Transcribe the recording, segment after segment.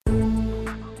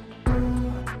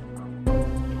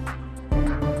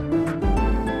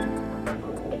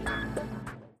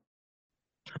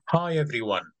Hi,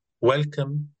 everyone.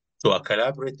 Welcome to a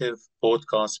collaborative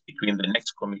podcast between the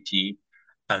Next Committee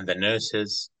and the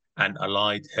Nurses and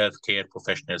Allied Healthcare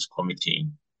Professionals Committee.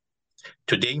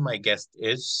 Today, my guest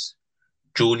is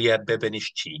Julie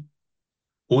BENBENISHTY,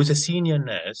 who is a senior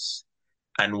nurse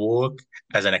and works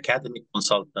as an academic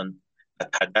consultant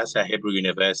at Hadassah Hebrew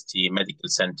University Medical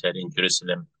Center in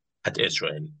Jerusalem at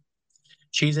Israel.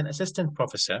 She is an assistant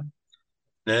professor,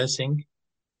 nursing,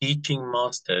 teaching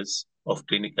masters of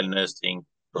clinical nursing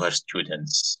to her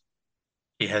students.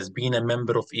 He has been a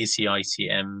member of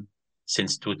ESICM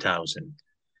since 2000. And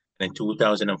in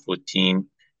 2014, he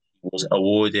was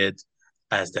awarded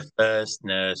as the first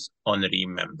nurse honorary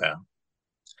member.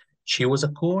 She was a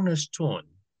cornerstone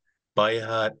by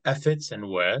her efforts and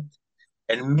work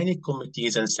in many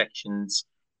committees and sections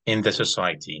in the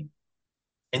society.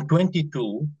 In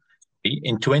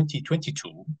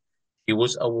 2022, he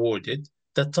was awarded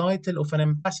the title of an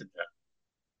ambassador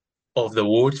of the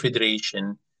World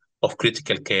Federation of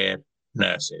Critical Care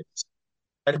Nurses.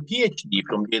 Her PhD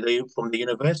from the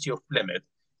University of Plymouth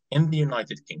in the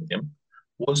United Kingdom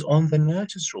was on the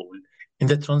nurse's role in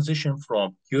the transition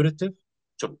from curative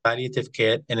to palliative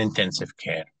care and intensive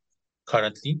care.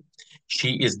 Currently,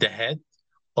 she is the head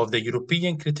of the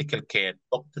European Critical Care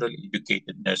Doctoral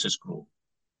Educated Nurses Group.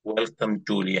 Welcome,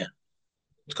 Julia.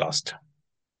 Podcast.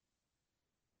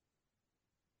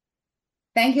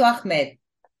 Thank you, Ahmed.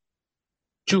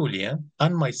 Julia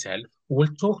and myself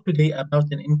will talk today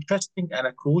about an interesting and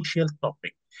a crucial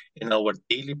topic in our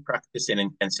daily practice in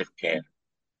intensive care,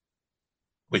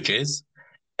 which is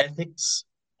ethics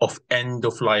of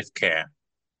end-of-life care.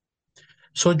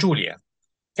 So, Julia,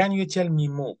 can you tell me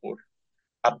more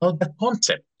about the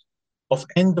concept of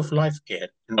end-of-life care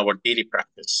in our daily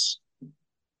practice?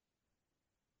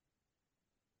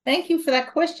 Thank you for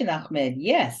that question, Ahmed.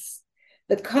 Yes,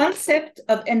 the concept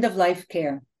of end-of-life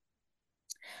care.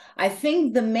 I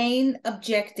think the main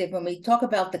objective when we talk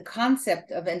about the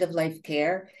concept of end-of-life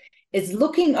care is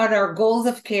looking at our goals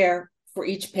of care for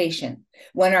each patient.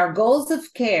 When our goals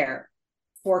of care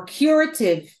for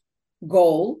curative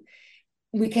goal,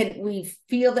 we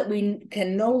feel that we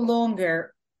can no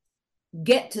longer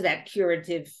get to that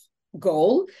curative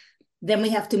goal, then we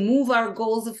have to move our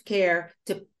goals of care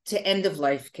to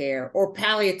end-of-life care or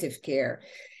palliative care.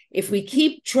 If we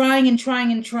keep trying and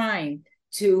trying and trying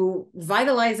to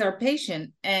vitalize our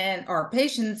patient and our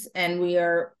patients, and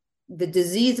the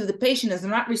disease of the patient is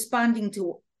not responding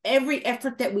to every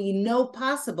effort that we know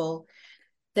possible,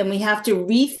 then we have to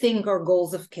rethink our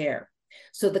goals of care.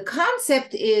 So the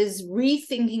concept is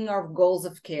rethinking our goals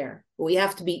of care.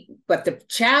 But the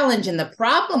challenge and the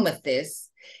problem with this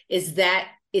is that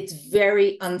it's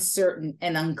very uncertain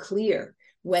and unclear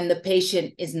when the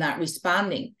patient is not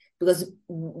responding. Because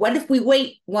what if we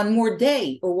wait one more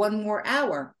day or one more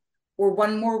hour or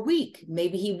one more week?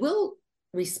 Maybe he will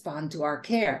respond to our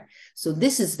care. So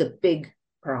this is the big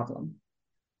problem.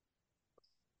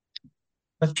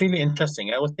 That's really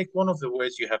interesting. I will take one of the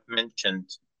words you have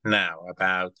mentioned now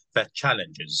about the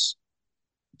challenges.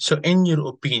 So in your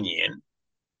opinion,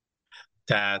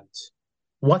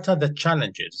 what are the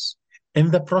challenges in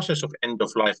the process of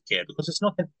end-of-life care? Because it's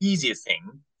not an easy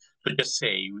thing to just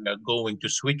say we are going to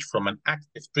switch from an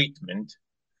active treatment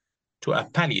to a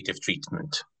palliative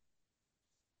treatment.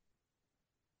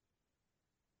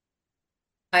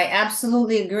 I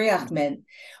absolutely agree, Ahmed.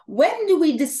 When do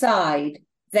we decide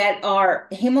that our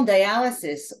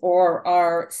hemodialysis or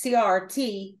our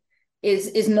CRT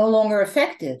is no longer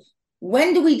effective?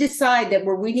 When do we decide that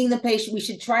we're weaning the patient? We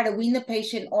should try to wean the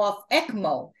patient off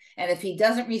ECMO. And if he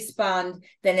doesn't respond,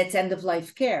 then it's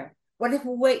end-of-life care. What if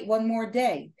we wait one more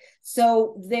day?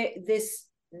 So this,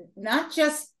 not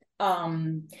just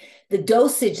the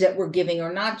dosage that we're giving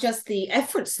or not just the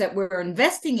efforts that we're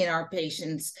investing in our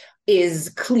patients is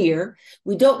clear.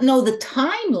 We don't know the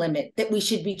time limit that we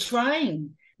should be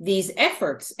trying these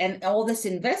efforts and all this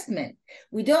investment.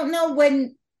 We don't know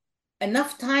when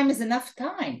enough time is enough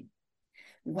time.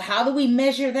 How do we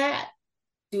measure that?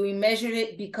 Do we measure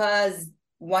it because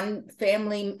one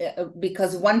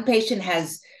patient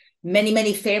has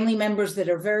many family members that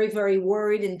are very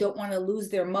worried and don't want to lose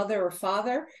their mother or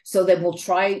father, so then we'll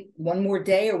try one more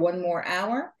day or one more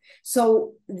hour?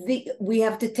 So we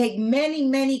have to take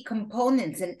many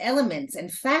components and elements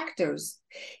and factors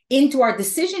into our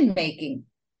decision making.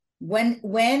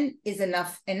 When is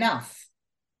enough,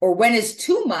 or when is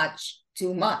too much?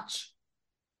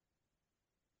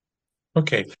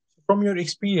 Okay, from your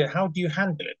experience, how do you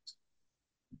handle it?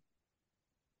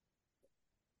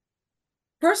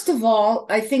 First of all,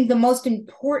 I think the most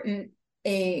important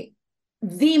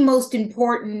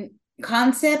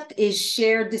concept is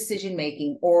shared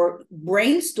decision-making or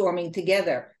brainstorming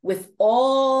together with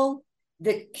all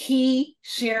the key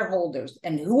shareholders.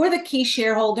 And who are the key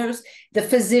shareholders? The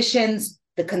physicians,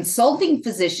 the consulting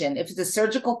physician, if it's a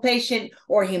surgical patient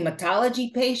or a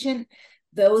hematology patient,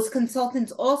 those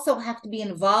consultants also have to be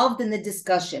involved in the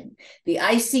discussion. The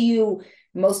ICU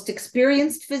most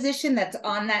experienced physician that's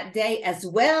on that day, as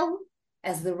well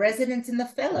as the residents and the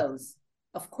fellows.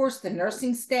 Of course, the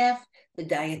nursing staff, the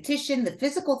dietitian, the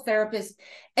physical therapist,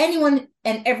 anyone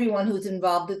and everyone who's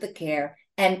involved with the care,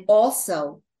 and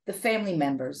also the family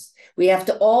members. We have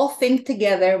to all think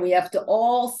together. We have to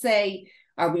all say,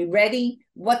 are we ready?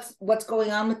 What's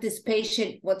going on with this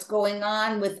patient? What's going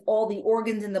on with all the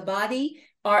organs in the body?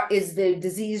 Is the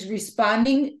disease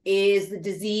responding? Is the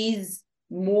disease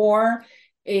more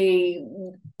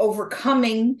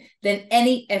overcoming than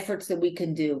any efforts that we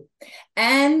can do?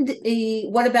 And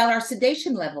what about our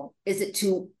sedation level? Is it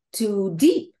too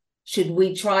deep? Should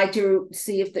we try to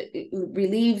see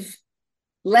if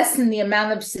lessen the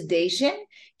amount of sedation,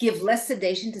 give less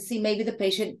sedation to see maybe the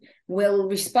patient will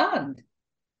respond?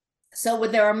 So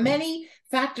there are many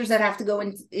factors that have to go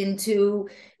into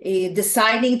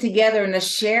deciding together in a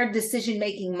shared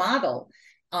decision-making model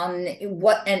on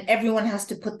what, and everyone has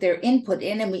to put their input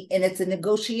in, and it's a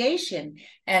negotiation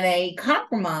and a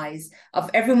compromise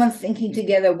of everyone thinking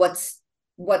together what's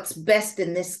best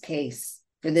in this case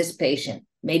for this patient.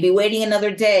 Maybe waiting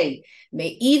another day,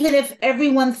 even if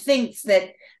everyone thinks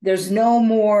that there's no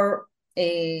more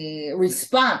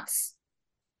response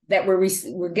that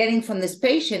we're getting from this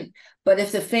patient, but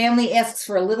if the family asks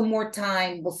for a little more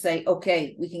time, we'll say,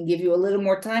 okay, we can give you a little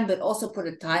more time, but also put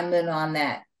a time limit on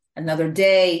that. Another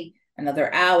day,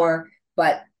 another hour,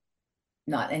 but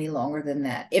not any longer than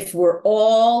that. If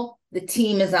the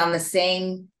team is on the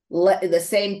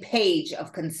same page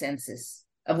of consensus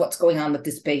of what's going on with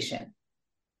this patient.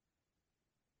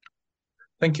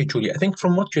 Thank you, Julie. I think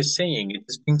from what you're saying, it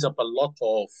just brings up a lot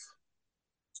of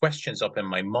questions up in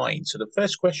my mind. So the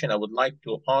first question I would like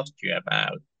to ask you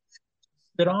about,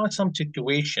 there are some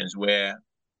situations where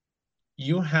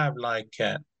you have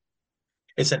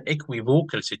it's an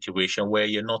equivocal situation where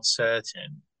you're not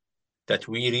certain that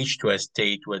we reach to a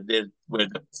state where the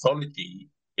pathology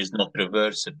is not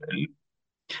reversible,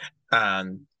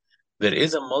 and there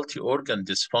is a multi-organ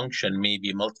dysfunction,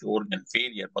 maybe multi-organ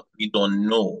failure, but we don't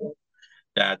know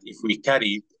that if we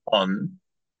carry on,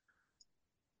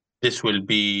 this will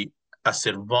be a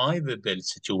survivable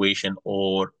situation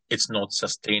or it's not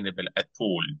sustainable at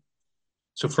all.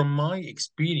 So from my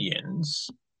experience,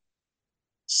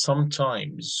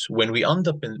 sometimes when we end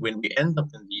up in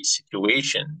these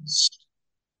situations,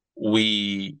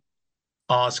 we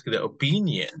ask the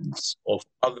opinions of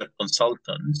other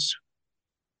consultants,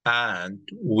 and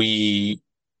we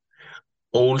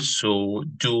also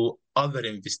do other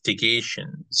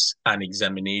investigations and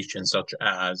examinations, such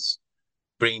as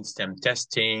brainstem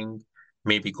testing,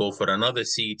 maybe go for another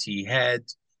CT head,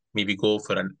 maybe go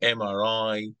for an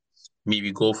MRI,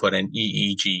 maybe go for an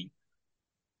EEG.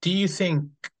 What do you think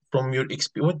from your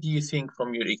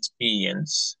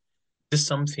experience? Is this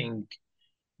something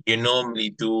you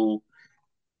normally do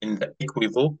in the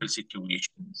equivocal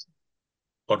situations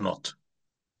or not?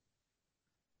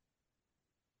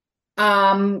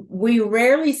 We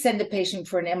rarely send a patient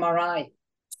for an MRI,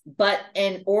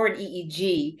 or an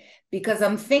EEG, because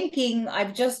I'm thinking,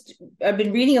 I've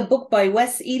been reading a book by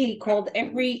Wes Ely called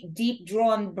Every Deep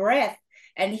Drawn Breath,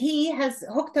 and he has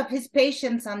hooked up his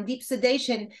patients on deep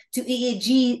sedation to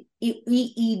EEGs,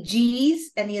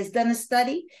 and he has done a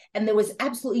study, and there was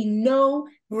absolutely no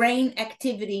brain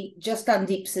activity just on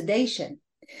deep sedation.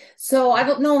 So I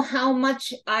don't know how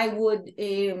much I would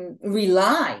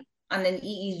rely on an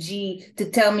EEG to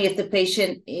tell me if the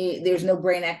patient, there's no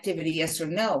brain activity, yes or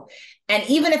no. And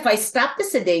even if I stop the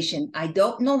sedation, I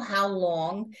don't know how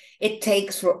long it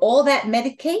takes for all that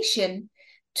medication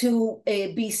to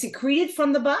be secreted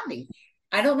from the body.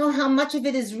 I don't know how much of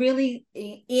it is really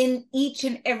in each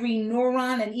and every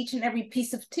neuron and each and every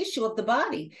piece of tissue of the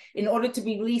body in order to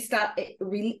be released,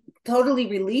 totally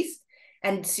released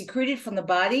and secreted from the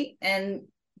body, and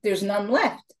there's none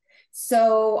left.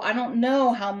 So I don't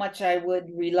know how much I would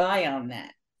rely on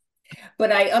that.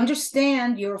 But I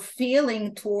understand your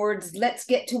feeling towards, let's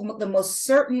get to the most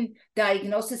certain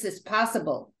diagnosis as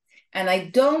possible. And I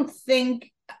don't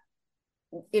think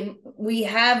we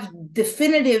have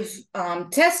definitive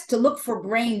tests to look for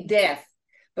brain death,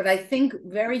 but I think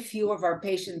very few of our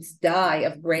patients die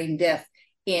of brain death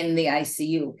in the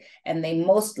ICU, and they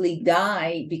mostly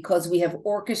die because we have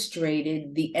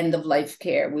orchestrated the end of life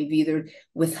care. We've either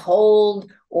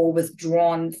withhold or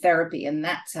withdrawn therapy, and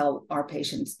that's how our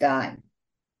patients die.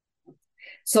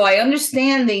 So I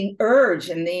understand the urge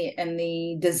and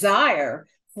the desire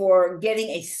for getting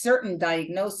a certain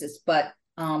diagnosis, but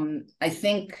I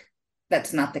think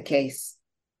that's not the case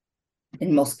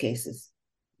in most cases.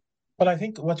 Well, I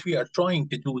think what we are trying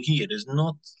to do here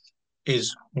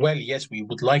well, yes, we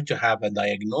would like to have a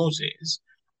diagnosis,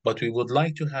 but we would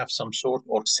like to have some sort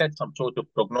or set some sort of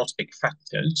prognostic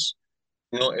factors,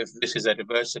 if this is a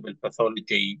reversible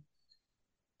pathology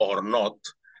or not,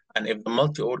 and if the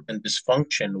multi-organ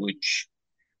dysfunction which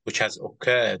has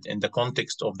occurred in the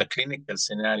context of the clinical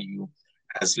scenario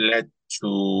has led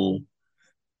to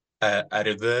a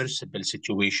reversible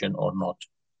situation or not.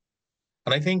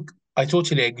 And I think I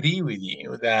totally agree with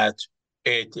you that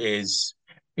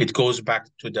it goes back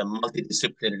to the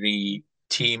multidisciplinary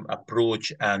team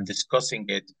approach and discussing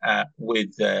it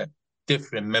with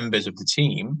different members of the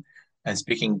team and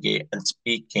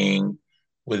speaking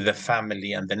with the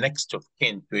family and the next of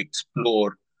kin to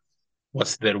explore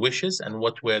what's their wishes and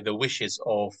what were the wishes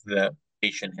of the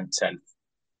patient himself.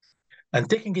 And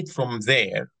taking it from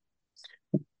there,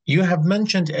 you have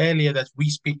mentioned earlier that we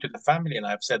speak to the family, and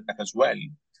I've said that as well.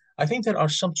 I think there are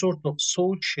some sort of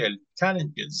social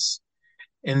challenges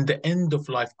in the end of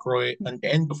life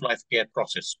care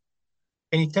process.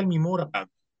 Can you tell me more about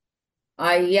that?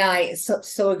 I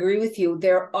so agree with you.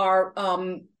 There are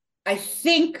I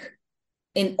think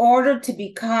in order to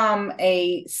become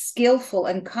a skillful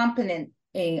and competent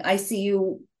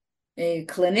ICU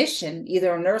clinician,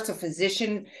 either a nurse, a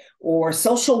physician, or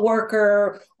social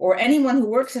worker, or anyone who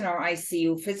works in our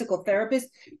ICU, physical therapist,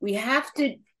 we have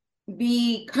to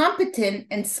be competent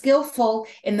and skillful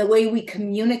in the way we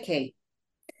communicate.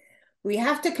 We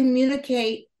have to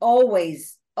communicate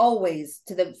always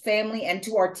to the family and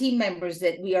to our team members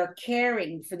that we are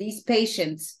caring for these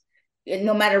patients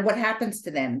no matter what happens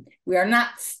to them. We are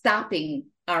not stopping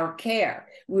our care.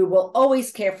 We will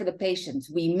always care for the patients.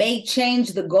 We may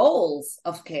change the goals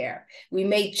of care. We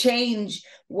may change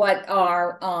what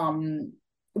our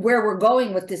where we're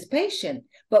going with this patient,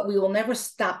 but we will never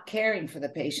stop caring for the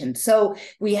patient. So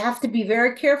we have to be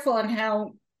very careful on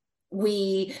how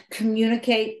we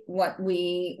communicate what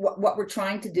we're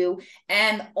trying to do,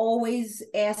 and always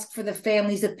ask for the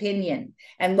family's opinion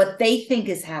and what they think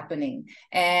is happening,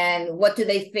 and what do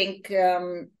they think,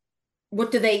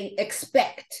 what do they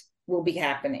expect will be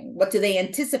happening, what do they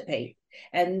anticipate.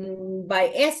 And by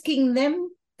asking them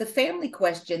the family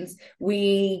questions,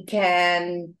 we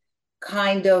can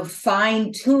kind of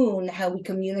fine-tune how we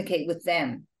communicate with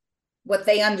them, what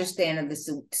they understand of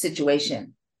the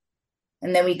situation.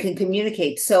 And then we can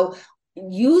communicate. So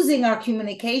using our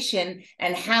communication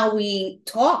and how we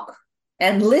talk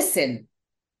and listen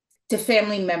to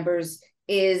family members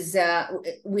is,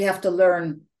 we have to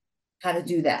learn how to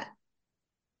do that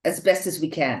as best as we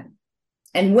can.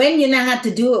 And when you know how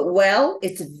to do it well,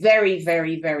 it's very,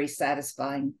 very, very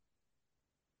satisfying.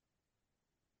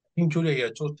 I think, Julia, you're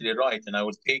totally right. And I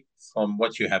will take from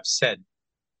what you have said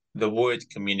the word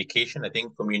communication. I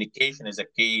think communication is a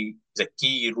key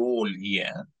role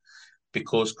here,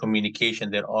 because communication,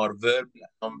 there are verbal and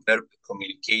non-verbal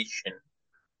communication,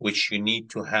 which you need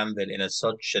to handle in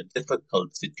such a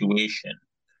difficult situation,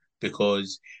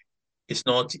 because it's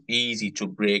not easy to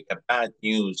break a bad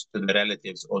news to the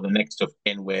relatives or the next of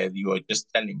kin, where you are just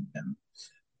telling them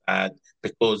that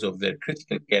because of their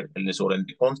critical care illness, or in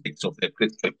the context of their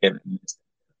critical care illness,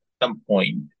 at some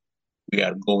point we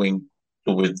are going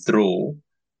to withdraw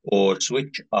or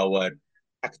switch our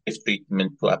active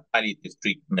treatment to a palliative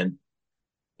treatment,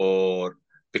 or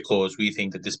because we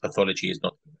think that this pathology is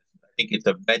not. I think it's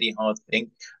a very hard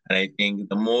thing. And I think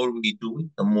the more we do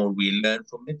it, the more we learn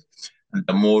from it. And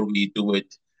the more we do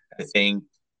it, I think,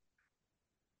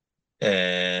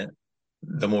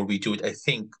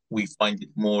 we find it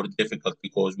more difficult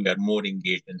because we are more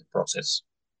engaged in the process.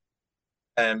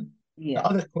 The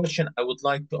other question I would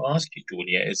like to ask you,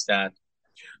 Julia, is that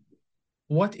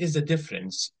what is the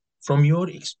difference from your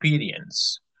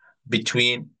experience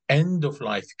between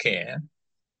end-of-life care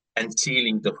and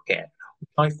ceilings of care?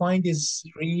 I find is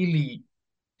really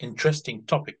interesting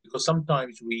topic, because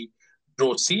sometimes we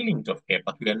draw ceilings of care,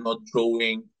 but we are not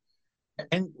drawing,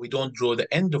 and we don't draw the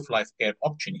end-of-life care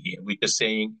option here. We're just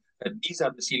saying that these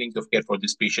are the ceilings of care for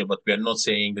this patient, but we are not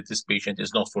saying that this patient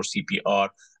is not for CPR,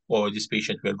 or this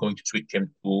patient, we are going to switch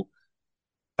him to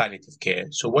palliative care.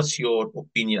 So what's your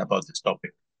opinion about this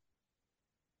topic?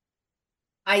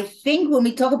 I think when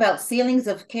we talk about ceilings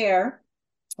of care,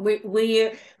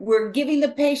 We're giving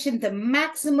the patient the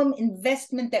maximum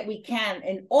investment that we can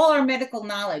in all our medical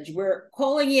knowledge. We're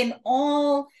calling in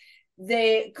all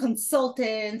the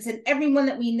consultants and everyone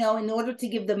that we know in order to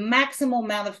give the maximum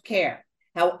amount of care.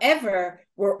 However,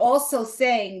 we're also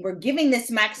saying we're giving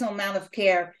this maximum amount of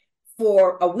care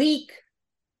for a week,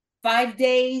 5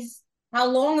 days. How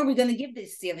long are we going to give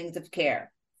these ceilings of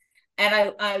care?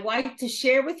 And I like to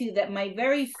share with you that my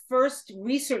very first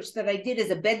research that I did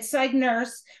as a bedside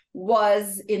nurse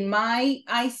was in my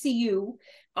ICU.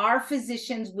 Our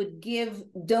physicians would give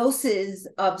doses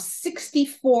of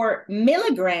 64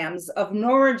 milligrams of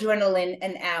noradrenaline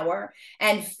an hour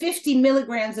and 50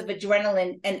 milligrams of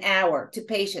adrenaline an hour to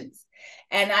patients.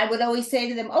 And I would always say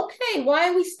to them, okay, why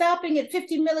are we stopping at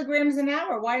 50 milligrams an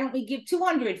hour? Why don't we give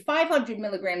 200, 500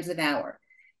 milligrams an hour?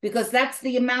 Because that's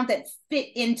the amount that fit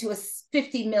into a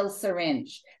 50 mil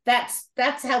syringe. That's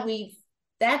how we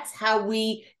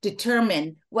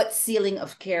determine what ceiling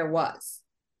of care was.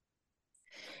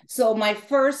 So my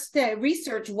first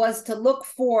research was to look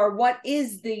for what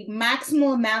is the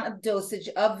maximal amount of dosage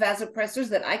of vasopressors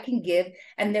that I can give,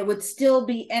 and there would still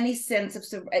be any sense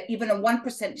of even a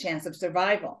 1% chance of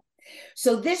survival.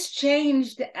 So this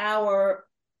changed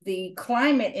the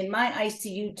climate in my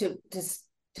ICU to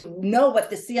know what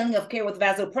the ceiling of care with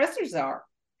vasopressors are,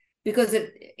 because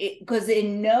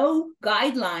in no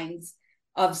guidelines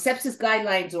of sepsis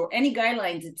guidelines or any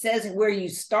guidelines, it says where you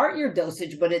start your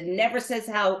dosage, but it never says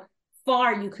how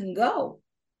far you can go.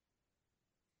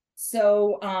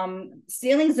 So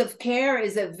ceilings of care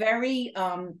is a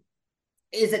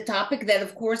topic that,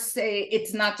 of course,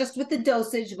 it's not just with the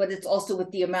dosage, but it's also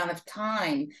with the amount of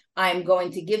time I'm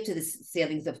going to give to the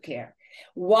ceilings of care.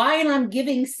 Why I'm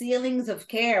giving ceilings of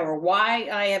care, or why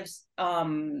I have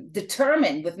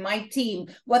determined with my team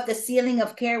what the ceiling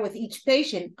of care with each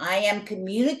patient, I am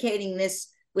communicating this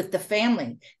with the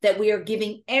family, that we are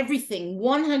giving everything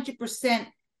 100%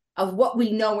 of what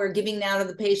we know we're giving now to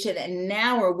the patient, and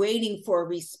now we're waiting for a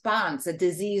response, a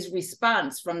disease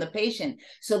response from the patient.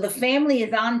 So the family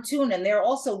is on tune, and they're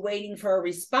also waiting for a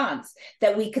response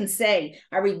that we can say.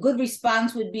 A good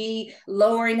response would be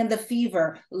lowering of the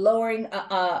fever, lowering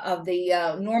of the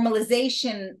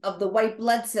normalization of the white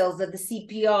blood cells of the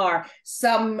CPR,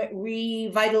 some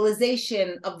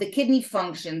revitalization of the kidney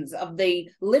functions, of the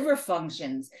liver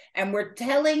functions. And we're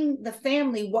telling the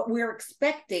family what we're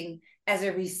expecting as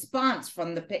a response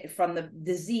from the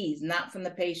disease, not from the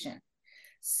patient.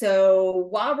 So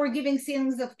while we're giving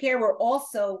ceilings of care, we're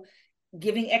also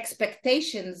giving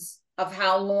expectations of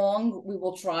how long we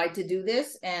will try to do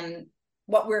this and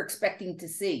what we're expecting to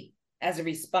see as a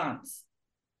response.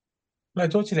 I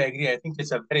totally agree. I think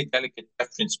it's a very delicate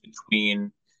difference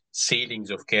between ceilings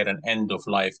of care and end of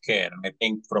life care. And I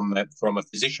think from a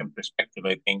physician perspective,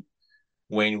 I think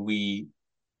when we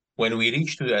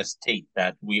reach to a state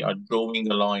that we are drawing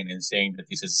a line and saying that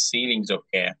this is ceilings of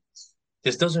care,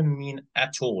 this doesn't mean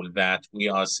at all that we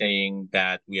are saying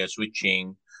that we are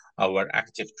switching our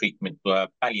active treatment to a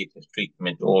palliative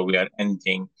treatment, or we are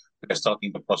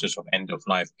starting the process of end of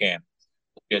life care.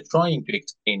 We are trying to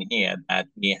explain here that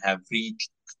we have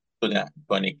reached to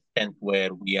an extent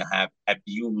where we have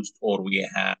abused, or we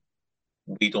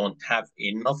don't have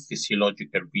enough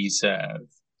physiological reserve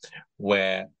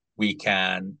where we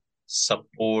can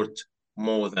support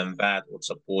more than that or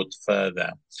support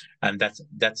further. And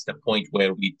that's the point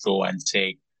where we draw and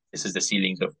say, this is the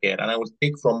ceilings of care. And I will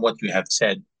take from what you have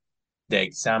said, the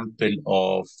example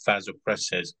of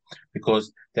vasopressors,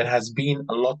 because there has been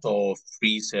a lot of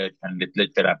research and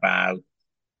literature about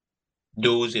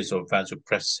doses of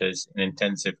vasopressors in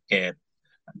intensive care.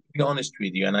 And to be honest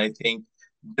with you, and I think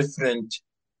different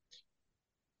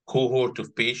cohort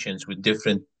of patients with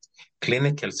different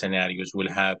clinical scenarios will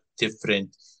have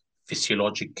different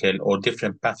physiological or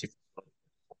different pathologies.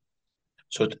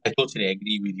 So I totally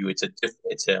agree with you. It's the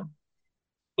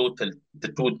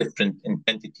two different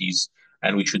entities,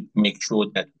 and we should make sure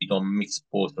that we don't mix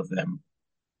both of them.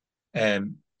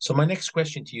 So my next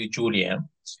question to you, Julia,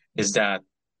 is that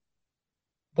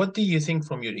what do you think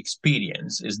from your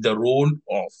experience is the role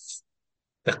of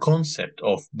the concept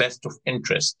of best of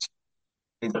interest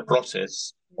in the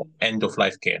process of end of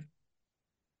life care?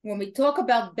 When we talk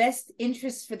about best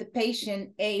interest for the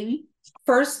patient,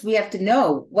 first we have to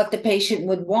know what the patient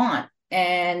would want.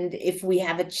 And if we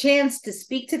have a chance to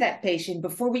speak to that patient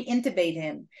before we intubate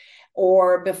him,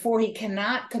 or before he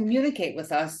cannot communicate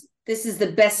with us, this is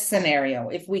the best scenario.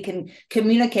 If we can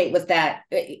communicate with that,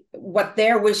 what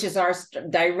their wishes are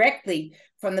directly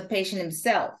from the patient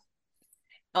himself.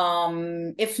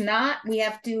 If not, we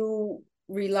have to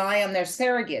rely on their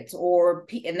surrogates,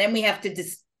 and then we have to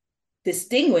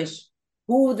distinguish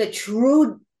who the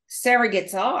true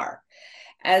surrogates are.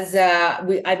 As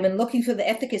I've been looking for the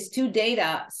Ethicus 2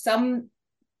 data, some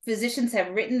physicians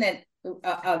have written that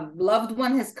a loved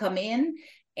one has come in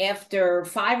after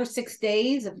 5 or 6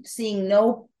 days of seeing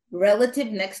no relative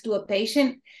next to a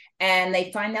patient, and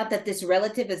they find out that this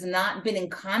relative has not been in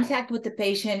contact with the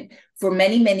patient for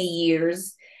many, many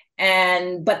years.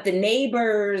 But the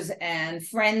neighbors and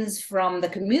friends from the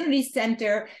community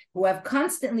center who have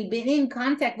constantly been in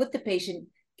contact with the patient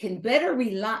can better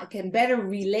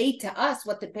relate to us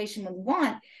what the patient would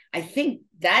want. I think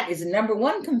that is number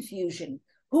one confusion.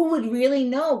 Who would really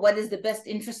know what is the best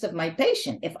interest of my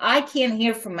patient? If I can't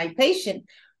hear from my patient,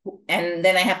 and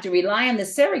then I have to rely on the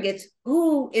surrogates,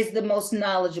 who is the most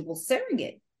knowledgeable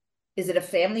surrogate? Is it a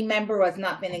family member who has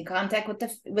not been in contact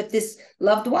with this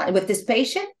loved one, with this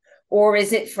patient? Or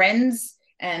is it friends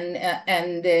and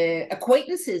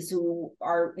acquaintances who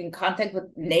are in contact with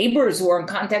neighbors who are in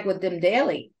contact with them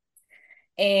daily?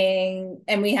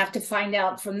 And we have to find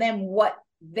out from them what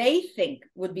they think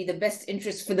would be the best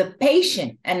interest for the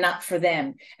patient and not for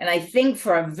them. And I think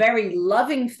for a very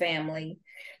loving family,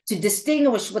 to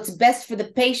distinguish what's best for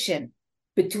the patient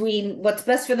between what's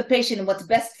best for the patient and what's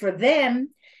best for them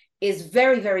is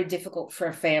very, very difficult for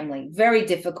a family, very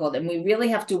difficult. And we really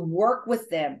have to work with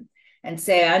them and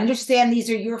say, I understand these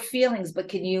are your feelings, but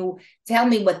can you tell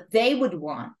me what they would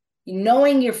want?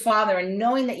 Knowing your father and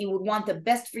knowing that you would want the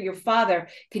best for your father,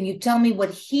 can you tell me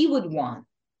what he would want?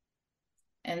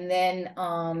 And then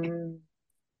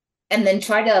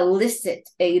try to elicit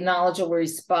a knowledgeable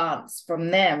response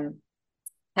from them.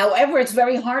 However, it's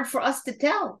very hard for us to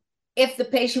tell if the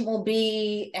patient will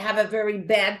have a very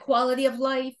bad quality of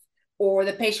life, or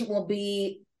the patient will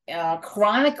be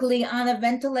chronically on a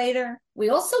ventilator. We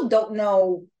also don't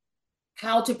know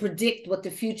how to predict what the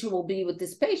future will be with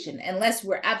this patient unless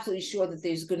we're absolutely sure that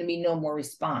there's going to be no more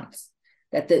response,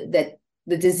 that the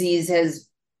disease has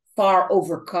far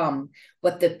overcome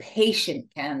what the patient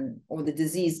can or the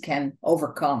disease can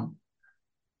overcome.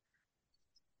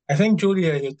 I think,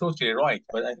 Julia, you're totally right.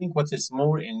 But I think what is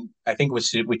more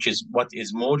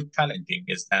challenging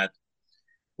is that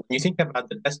when you think about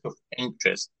the best of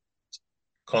interest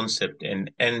concept in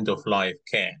end of life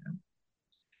care,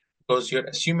 because you're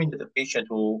assuming that the patient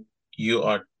who you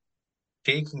are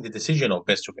taking the decision of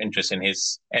best of interest in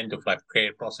his end of life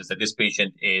care process, that this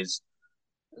patient is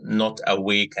not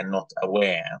awake and not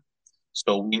aware.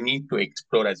 So we need to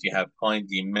explore, as you have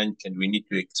kindly mentioned, we need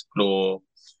to explore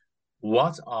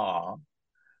what are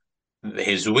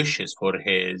his wishes for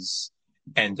his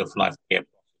end of life care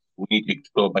process. We need to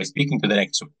explore by speaking to the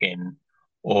next of kin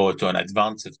or to an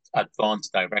advanced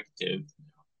directive,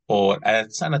 or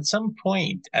at some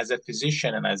point as a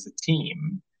physician and as a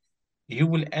team, you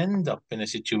will end up in a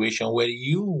situation where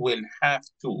you will have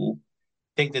to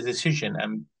take the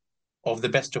decision of the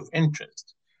best of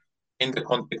interest in the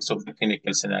context of the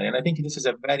clinical scenario. And I think this is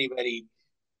a very, very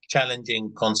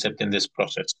challenging concept in this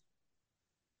process.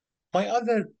 My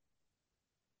other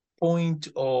point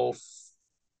of,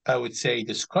 I would say,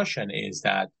 discussion is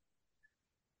that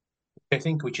I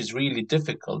think, which is really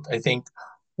difficult, I think,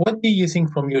 what do you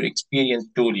think from your experience,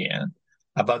 Julia,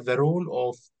 about the role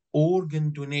of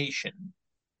organ donation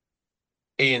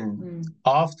in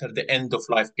after the end of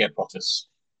life care process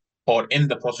or in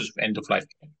the process of end of life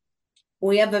care?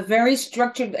 We have a very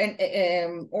structured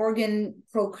organ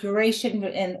procuration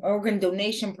and organ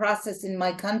donation process in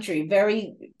my country,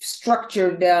 very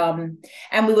structured.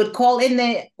 And we would call in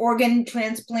the organ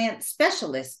transplant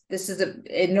specialist. This is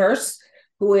a nurse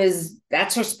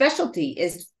that's her specialty,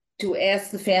 is to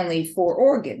ask the family for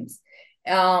organs.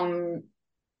 And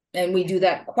we do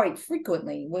that quite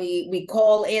frequently. We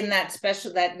call in that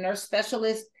nurse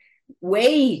specialist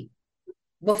way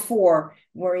before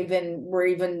we're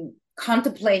even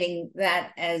contemplating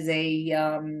that as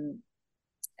an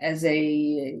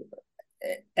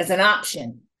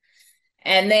option.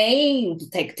 And they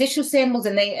take tissue samples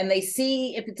and they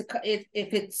see if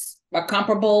it's a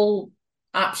comparable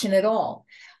option at all.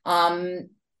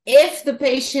 If the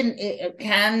patient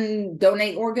can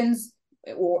donate organs,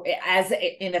 or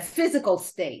in a physical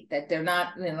state that they're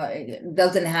not,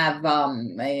 doesn't have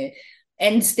a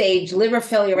end-stage liver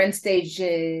failure, end-stage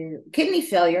kidney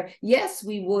failure, yes,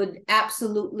 we would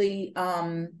absolutely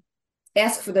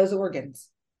ask for those organs,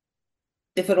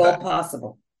 if at all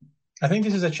possible. I think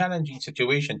this is a challenging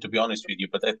situation, to be honest with you,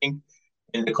 but I think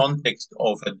in the context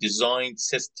of a design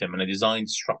system and a design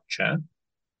structure,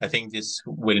 I think this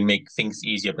will make things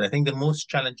easier. But I think the most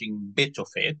challenging bit of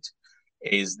it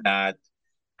is that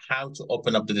how to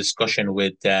open up the discussion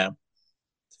with the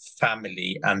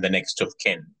family and the next of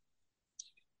kin.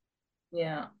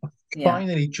 Yeah. Yeah.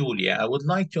 Finally, Julia, I would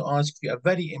like to ask you a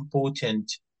very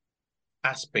important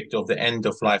aspect of the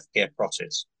end-of-life care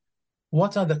process.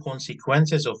 What are the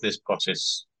consequences of this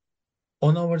process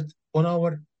on our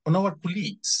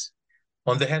colleagues,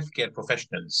 on the healthcare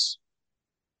professionals?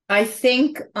 I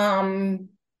think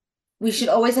we should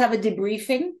always have a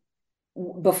debriefing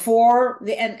before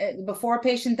a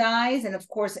patient dies, and of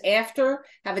course after,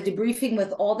 have a debriefing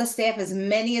with all the staff, as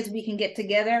many as we can get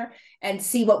together, and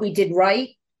see what we did right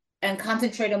and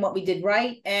concentrate on what we did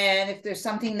right, and if there's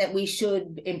something that we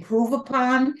should improve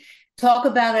upon, talk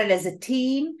about it as a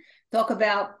team, talk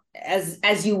about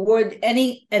as you would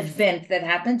any event that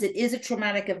happens. It is a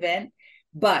traumatic event,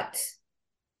 but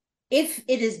if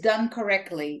it is done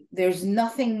correctly, there's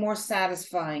nothing more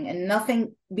satisfying, and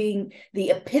nothing being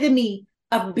the epitome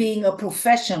of being a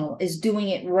professional is doing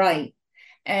it right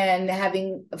and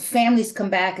having families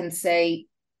come back and say,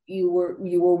 you were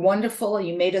wonderful,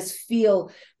 you made us feel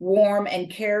warm and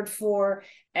cared for.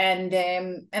 And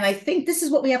I think this is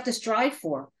what we have to strive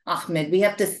for, Ahmed. We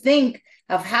have to think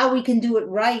of how we can do it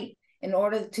right in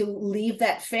order to leave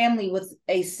that family with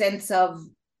a sense of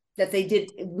that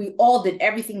we all did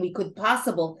everything we could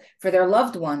possible for their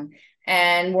loved one.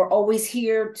 And we're always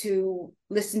here to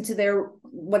listen to their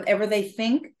whatever they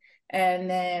think.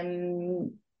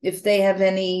 And if they have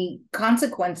any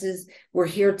consequences, we're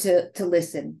here to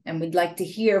listen. And we'd like to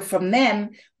hear from them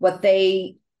what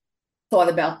they thought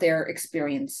about their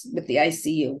experience with the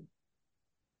ICU.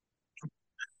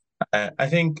 I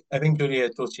think Julia,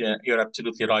 you're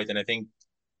absolutely right. And I think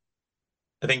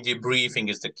debriefing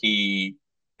is the key,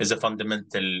 is a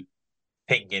fundamental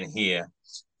thing in here.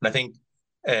 And I think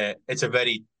it's a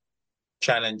very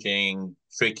challenging,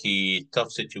 tricky,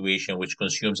 tough situation which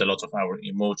consumes a lot of our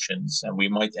emotions, and we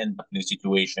might end up in a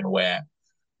situation where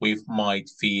we might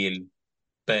be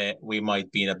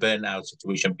in a burnout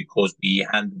situation because we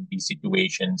handle these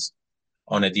situations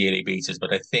on a daily basis.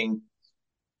 But I think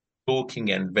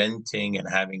talking and venting and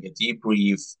having a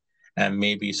debrief and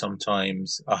maybe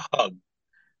sometimes a hug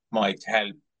might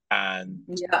help, and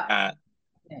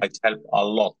might help a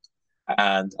lot.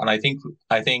 And I think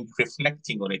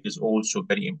reflecting on it is also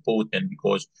very important,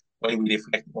 because when we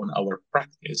reflect on our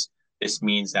practice, this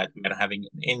means that we are having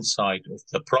an insight of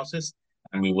the process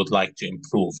and we would like to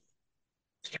improve.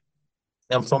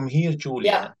 And from here,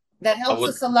 Julia, that helps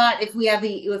us a lot if we have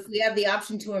the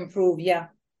option to improve. Yeah,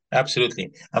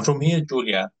 absolutely. And from here,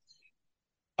 Julia,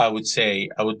 I would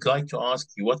like to ask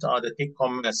you, what are the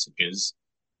take-home messages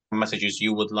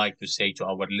you would like to say to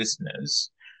our listeners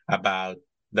about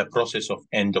the process of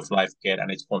end-of-life care and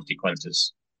its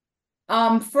consequences?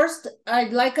 First,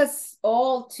 I'd like us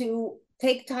all to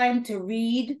take time to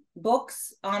read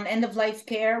books on end-of-life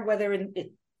care, whether in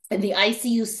the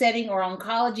ICU setting or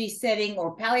oncology setting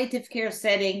or palliative care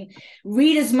setting.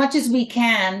 Read as much as we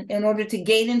can in order to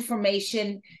gain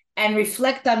information and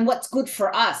reflect on what's good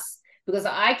for us. Because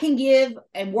I can give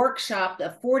a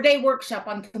 4-day workshop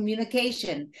on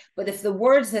communication, but if the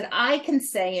words that I can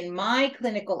say in my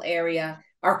clinical area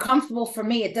are comfortable for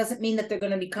me, it doesn't mean that they're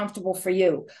going to be comfortable for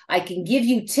you. I can give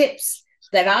you tips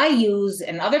that I use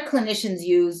and other clinicians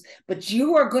use, but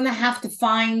you are going to have to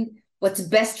find what's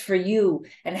best for you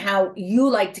and how you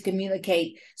like to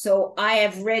communicate. So I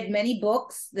have read many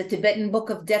books. The Tibetan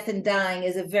Book of Death and Dying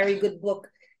is a very good book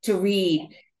to read.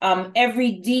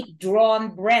 Every Deep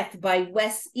Drawn Breath by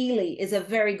Wes Ely is a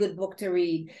very good book to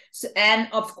read. So, and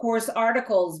of course,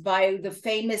 articles by the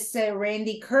famous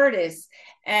Randy Curtis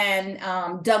and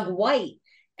Doug White.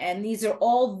 And these are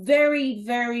all very,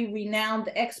 very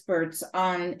renowned experts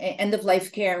on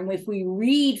end-of-life care. And if we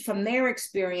read from their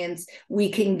experience, we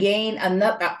can gain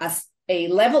a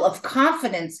level of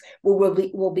confidence where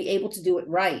we'll be able to do it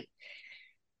right.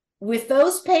 With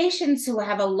those patients who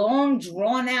have a long,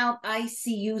 drawn-out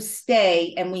ICU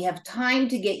stay, and we have time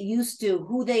to get used to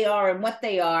who they are and what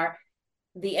they are,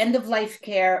 the end-of-life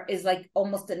care is like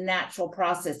almost a natural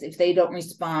process if they don't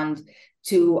respond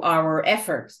to our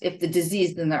efforts, if the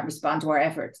disease does not respond to our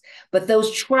efforts. But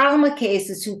those trauma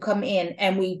cases who come in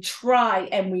and we try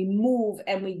and we move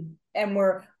and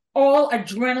we're all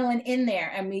adrenaline in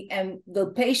there, and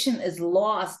the patient is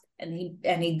lost and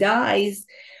he dies,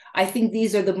 I think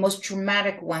these are the most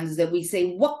traumatic ones that we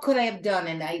say, what could I have done?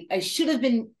 And I should have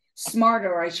been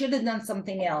smarter, or I should have done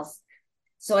something else.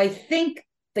 So I think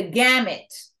the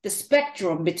gamut, the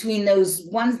spectrum between those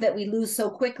ones that we lose so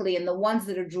quickly and the ones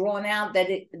that are drawn out, that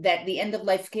the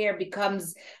end-of-life care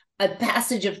becomes a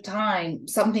passage of time,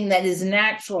 something that is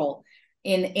natural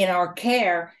in our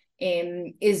care,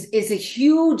 is a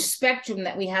huge spectrum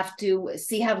that we have to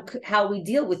see how we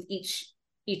deal with each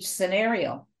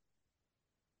scenario.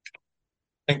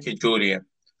 Thank you, Julia.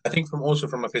 I think from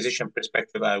a physician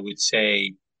perspective, I would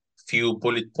say few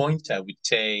bullet points. I would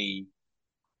say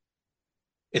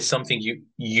it's something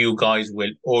you guys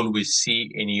will always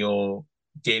see in your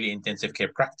daily intensive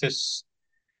care practice.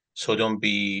 So don't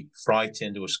be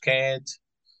frightened or scared.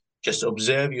 Just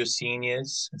observe your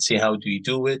seniors and see how do you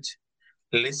do it.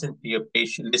 Listen to your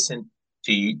patient, listen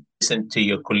to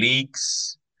your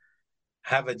colleagues,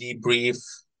 have a debrief,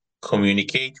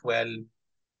 communicate well,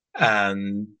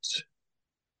 and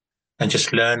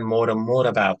just learn more and more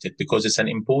about it because it's an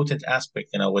important aspect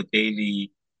in our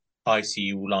daily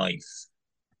ICU life.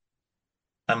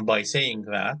 And by saying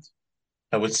that,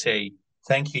 I would say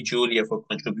thank you, Julia, for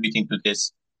contributing to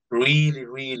this really,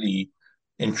 really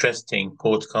interesting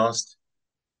podcast.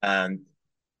 And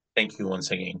thank you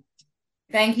once again.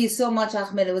 Thank you so much,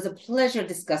 Ahmed. It was a pleasure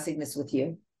discussing this with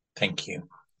you. Thank you.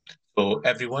 So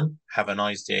everyone, have a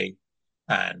nice day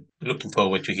and looking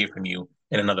forward to hear from you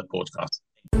in another podcast.